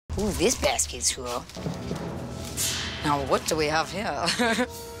Ooh, this basket's cool. Now, what do we have here?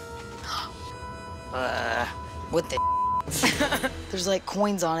 What the? There's like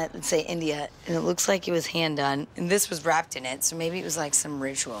coins on it that say India, and it looks like it was hand done. And this was wrapped in it, so maybe it was like some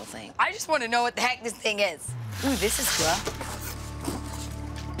ritual thing. I just want to know what the heck this thing is. Ooh, this is cool.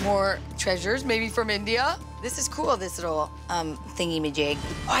 More treasures, maybe from India. This is cool, this little thingy-majig.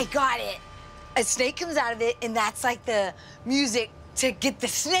 Oh, I got it. A snake comes out of it, and that's like the music to get the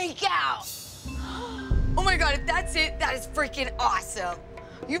snake out. Oh my God, if that's it, that is freaking awesome.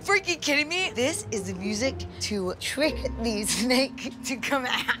 You freaking kidding me? This is the music to trick the snake to come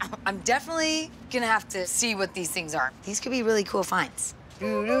out. I'm definitely gonna have to see what these things are. These could be really cool finds.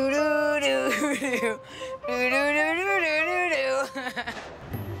 Do do do do do do do do do do.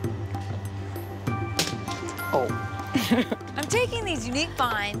 Oh. I'm taking these unique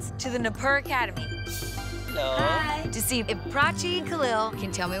finds to the Nippur Academy. Hello. Hi. To see if Prachi and Khalil can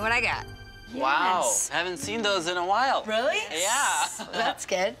tell me what I got. Wow, Yes. haven't seen those in a while. Really? Yeah. That's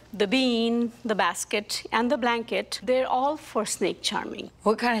good. The bean, the basket, and the blanket, they're all for snake charming.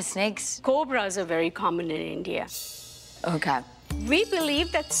 What kind of snakes? Cobras are very common in India. Okay. We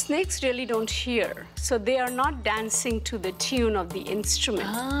believe that snakes really don't hear, so they are not dancing to the tune of the instrument.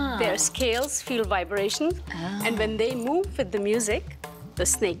 Their scales feel vibrations, and when they move with the music, the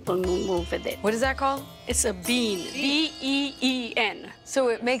snake will move with it. What is that called? It's a bean, B-E-E-N. So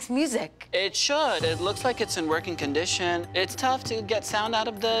it makes music. It should. It looks like it's in working condition. It's tough to get sound out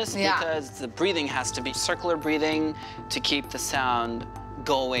of this because the breathing has to be circular breathing to keep the sound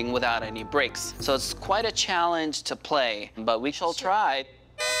going without any breaks. So it's quite a challenge to play, but we shall try.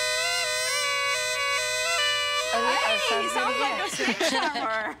 Hey, sounds like a snake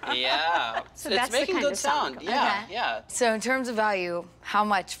charmer. Yeah. So it's that's the making kind good of sound. sound. Yeah, Okay. yeah. So in terms of value, how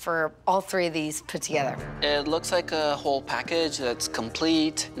much for all three of these put together? It looks like a whole package that's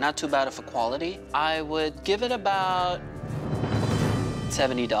complete, not too bad of a quality. I would give it about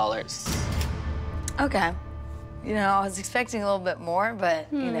 $70. Okay. You know, I was expecting a little bit more, but,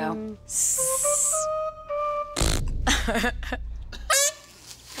 you know.